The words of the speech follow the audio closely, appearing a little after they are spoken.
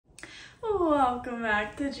Welcome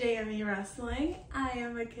back to JME Wrestling. I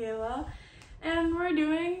am Michaela, and we're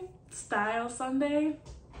doing Style Sunday,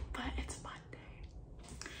 but it's Monday.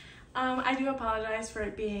 I do apologize for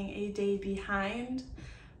it being a day behind,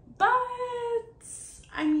 but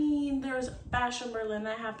I mean, there was Bash in Berlin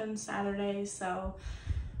that happened Saturday, so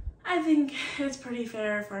I think it's pretty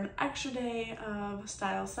fair for an extra day of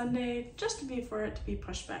Style Sunday just for it to be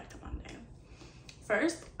pushed back to Monday.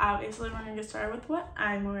 First, obviously, we're gonna get started with what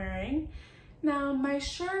I'm wearing. Now, my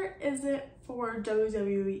shirt isn't for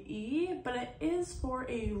WWE, but it is for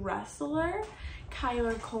a wrestler,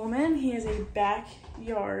 Kyler Coleman. He is a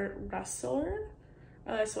backyard wrestler.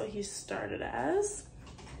 That's what he started as.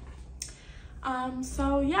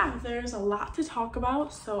 So yeah, there's a lot to talk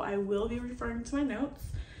about, so I will be referring to my notes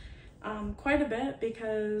quite a bit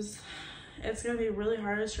because it's gonna be really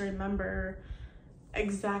hard to remember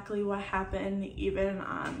exactly what happened even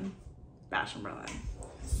on Bash in Berlin.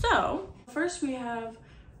 So first we have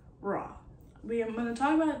Raw. I'm going to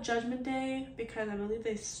talk about Judgment Day because I believe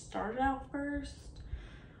they started out first.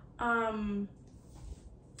 I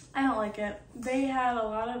don't like it. They had a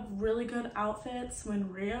lot of really good outfits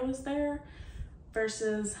when Rhea was there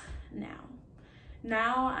versus now.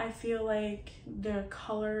 Now I feel like the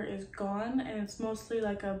color is gone and it's mostly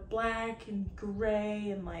like a black and gray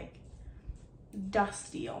and like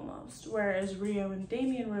dusty almost, whereas Rio and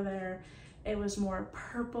Damien were there, it was more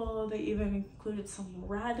purple. They even included some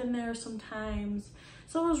red in there sometimes,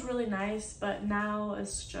 so it was really nice. But now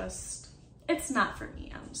it's not for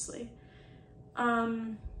me, honestly.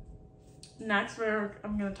 Next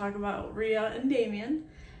I'm gonna talk about Rhea and Damien.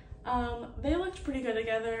 They looked pretty good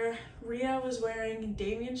together. Rhea was wearing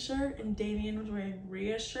Damien's shirt and Damien was wearing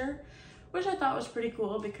Rhea's shirt, which I thought was pretty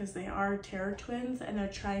cool because they are terror twins and they're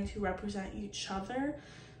trying to represent each other.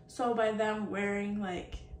 So by them wearing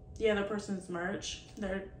like the other person's merch,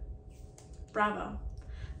 they're bravo.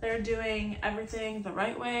 They're doing everything the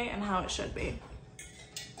right way and how it should be.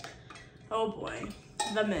 Oh boy,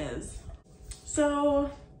 The Miz.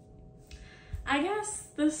 So I guess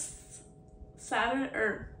this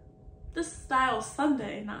Style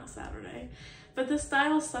Sunday, not Saturday, but this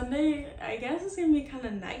Style Sunday, I guess it's gonna be kind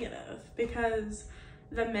of negative because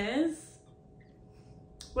The Miz,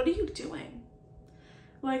 what are you doing?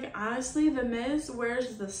 Like, honestly, The Miz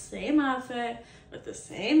wears the same outfit with the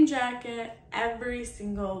same jacket every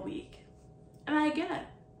single week. And I get it.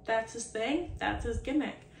 That's his thing, that's his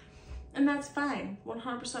gimmick. And that's fine,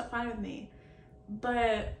 100% fine with me.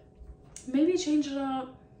 But maybe change it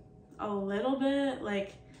up a little bit,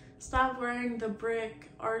 like stop wearing the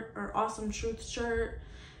Brick Art or Awesome Truth shirt.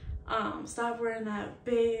 Stop wearing that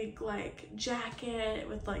big like jacket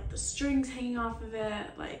with like the strings hanging off of it.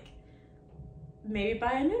 Like, maybe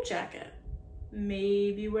buy a new jacket.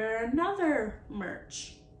 Maybe wear another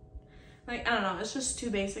merch. Like, I don't know, it's just too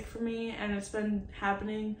basic for me and it's been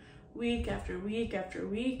happening week after week after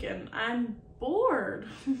week and I'm bored.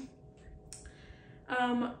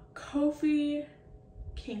 Kofi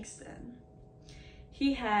Kingston.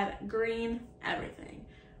 He had green everything.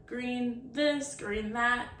 Green this, green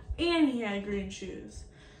that, and he had green shoes.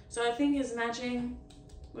 So I think his matching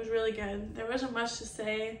was really good. There wasn't much to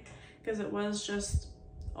say because it was just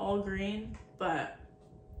all green, but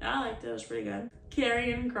I liked it. It was pretty good.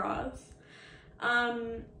 Karrion Kross.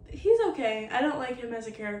 He's okay. I don't like him as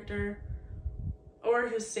a character or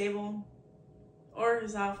his stable or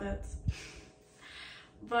his outfits.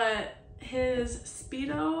 But his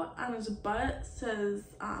Speedo on his butt says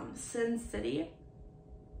Sin City.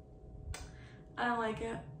 I don't like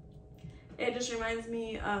it. It just reminds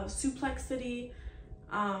me of Suplex City,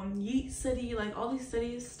 Yeet City, like all these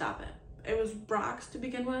cities. Stop it. It was Brock's to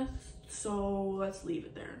begin with, so let's leave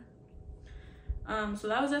it there. So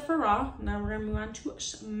that was it for Raw. Now we're gonna move on to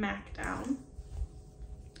SmackDown.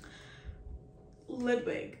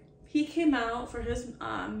 Ludwig. He came out for his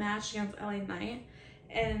match against LA Knight.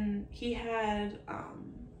 And he had,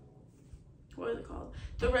 what is it called?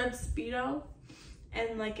 The red Speedo.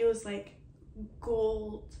 And like, it was like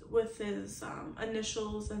gold with his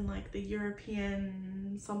initials and like the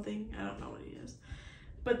European something. I don't know what he is.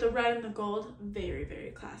 But the red and the gold, very,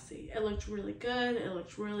 very classy. It looked really good. It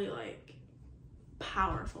looked really like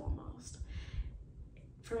powerful almost.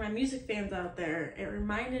 For my music fans out there, it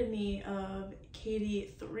reminded me of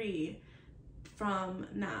KD3 from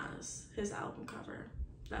Nas, his album cover.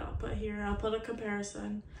 That I'll put here. I'll put a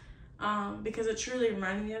comparison because it truly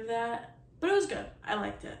reminded me of that, but it was good. I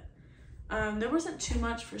liked it. There wasn't too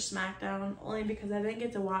much for SmackDown only because I didn't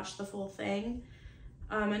get to watch the full thing,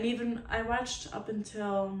 and even I watched up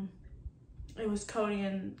until it was Cody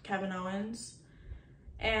and Kevin Owens,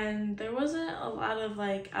 And there wasn't a lot of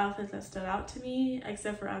like outfits that stood out to me,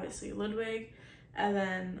 except for obviously Ludwig. And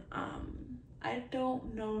then I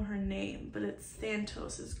don't know her name, but it's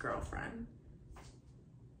Santos's girlfriend.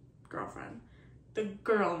 The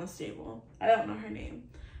girl in the stable. I don't know her name.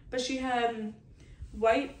 But she had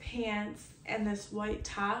white pants and this white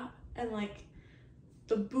top, and like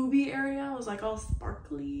the boobie area was like all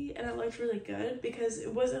sparkly, and it looked really good because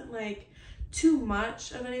it wasn't like too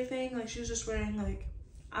much of anything. Like she was just wearing like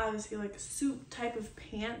obviously like a suit type of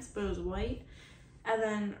pants, but it was white, and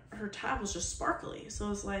then her top was just sparkly, so it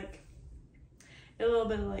was like a little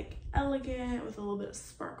bit of like elegant with a little bit of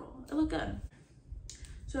sparkle. It looked good.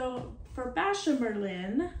 So for Bash and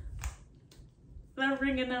Berlin, the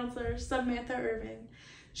ring announcer Samantha Irvin,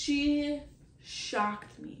 she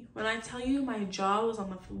shocked me. When I tell you my jaw was on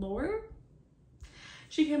the floor,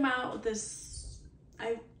 she came out with this,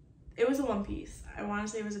 it was a one piece. I want to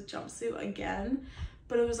say it was a jumpsuit again,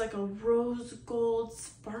 but it was like a rose gold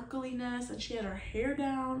sparkliness, and she had her hair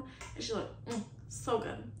down, and she looked so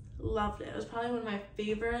good. Loved it. It was probably one of my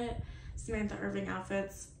favorite Samantha Irvin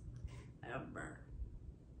outfits ever,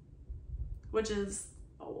 which is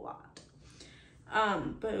a lot.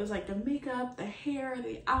 But it was like the makeup, the hair,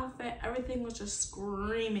 the outfit, everything was just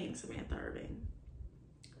screaming Samantha Irvin.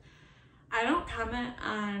 I don't comment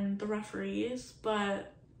on the referees,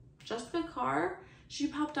 but Jessica Carr, she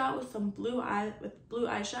popped out with some blue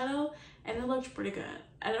eyeshadow, and it looked pretty good.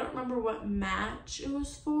 I don't remember what match it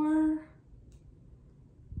was for.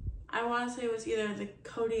 I want to say it was either the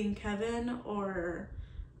Cody and Kevin or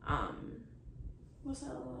what's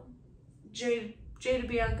that one? Jada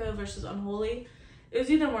Bianca versus Unholy. It was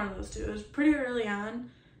either one of those two. It was pretty early on,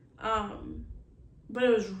 but it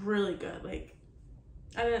was really good. Like,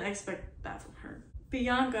 I didn't expect that from her.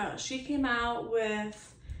 Bianca, she came out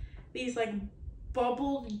with these like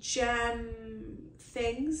bubble gem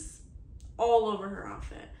things all over her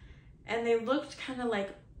outfit, and they looked kind of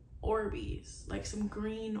like Orbeez, like some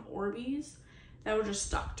green Orbeez that were just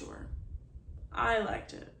stuck to her. I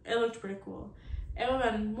liked it. It looked pretty cool. It would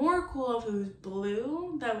have been more cool if it was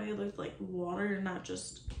blue. That way it looked like water and not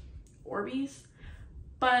just Orbeez.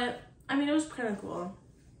 But, I mean, it was pretty cool.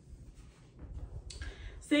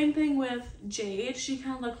 Same thing with Jade. She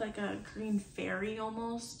kind of looked like a green fairy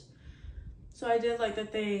almost. So I did like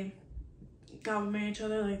that they compliment each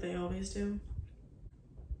other like they always do.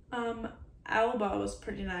 Alba was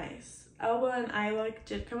pretty nice. Alba and I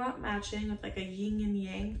did come out matching with like a yin and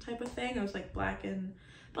yang type of thing. It was like black and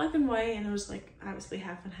white, and it was like obviously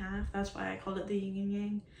half and half. That's why I called it the yin and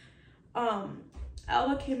yang.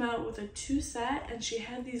 Alba came out with a 2-set, and she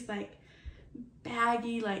had these like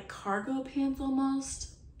baggy like cargo pants almost.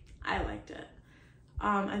 I liked it.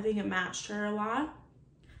 I think it matched her a lot,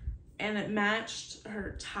 and it matched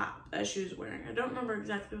her top that she was wearing. I don't remember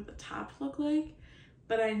exactly what the top looked like,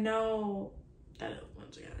 but I know that it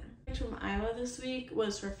went together. From Iowa this week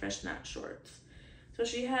was her fishnet shorts. So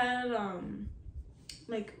she had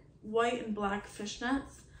like white and black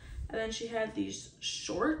fishnets, and then she had these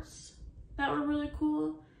shorts that were really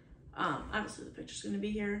cool. Obviously the picture's gonna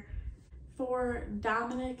be here. For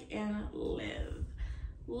Dominic and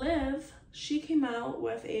Liv, she came out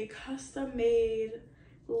with a custom made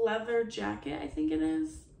leather jacket, I think it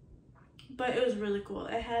is, but it was really cool.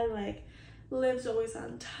 It had like Liv's always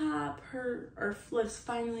on top, Liv's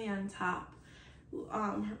finally on top.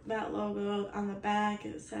 That logo on the back,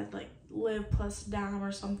 it said like Liv plus Dom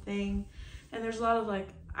or something, and there's a lot of like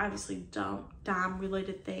obviously Dom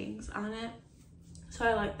related things on it, so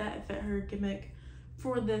I like that. It fit her gimmick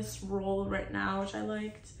for this role right now, which I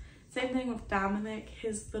liked. Same thing with Dominic,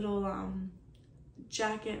 his little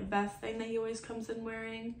jacket vest thing that he always comes in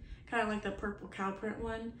wearing, kind of like the purple cow print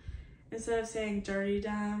one. Instead of saying Dirty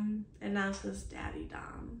Dom, it now says Daddy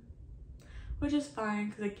Dom, which is fine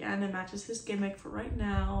because again it matches his gimmick for right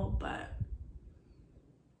now, but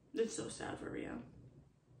it's so sad for Rhea.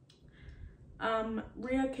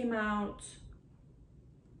 Rhea came out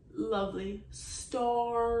lovely,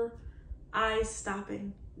 star, eyes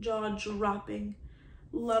stopping, jaw dropping.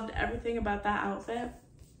 Loved everything about that outfit.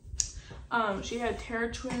 She had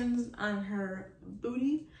Terror twins on her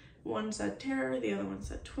booty. One said Terror, the other one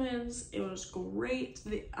said Twins. It was great.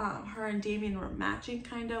 Her and Damien were matching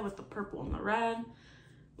kind of with the purple and the red.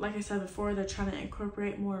 Like I said before, they're trying to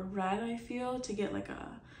incorporate more red, I feel, to get like a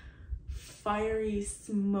fiery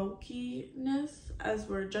smokiness, as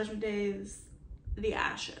were Judgment Day's The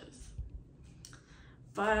Ashes.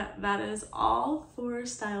 But that is all for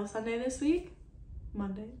Style Sunday this week,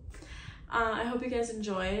 Monday. I hope you guys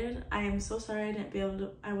enjoyed. I am so sorry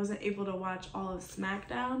I wasn't able to watch all of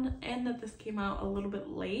SmackDown, and that this came out a little bit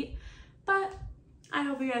late, but I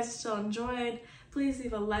hope you guys still enjoyed. Please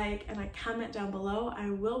leave a like and a comment down below. I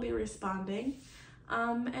will be responding.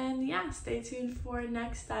 And yeah, stay tuned for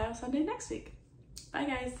next Style Sunday next week. Bye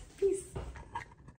guys. Peace.